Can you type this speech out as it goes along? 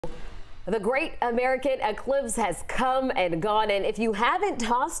The great American eclipse has come and gone, and if you haven't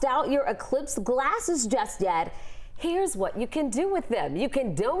tossed out your eclipse glasses just yet, here's what you can do with them. You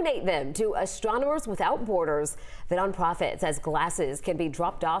can donate them to Astronomers Without Borders. The nonprofit says glasses can be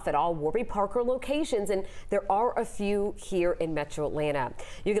dropped off at all Warby Parker locations, and there are a few here in Metro Atlanta.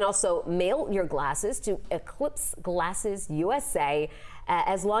 You can also mail your glasses to Eclipse Glasses USA.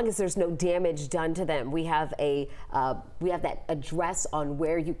 As long as there's no damage done to them. We have that address on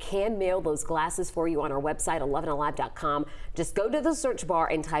where you can mail those glasses for you on our website, 11alive.com. Just go to the search bar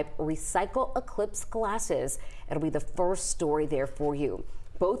and type Recycle Eclipse Glasses. It'll be the first story there for you.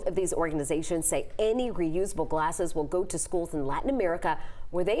 Both of these organizations say any reusable glasses will go to schools in Latin America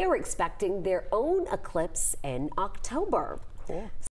where they are expecting their own eclipse in October. Cool.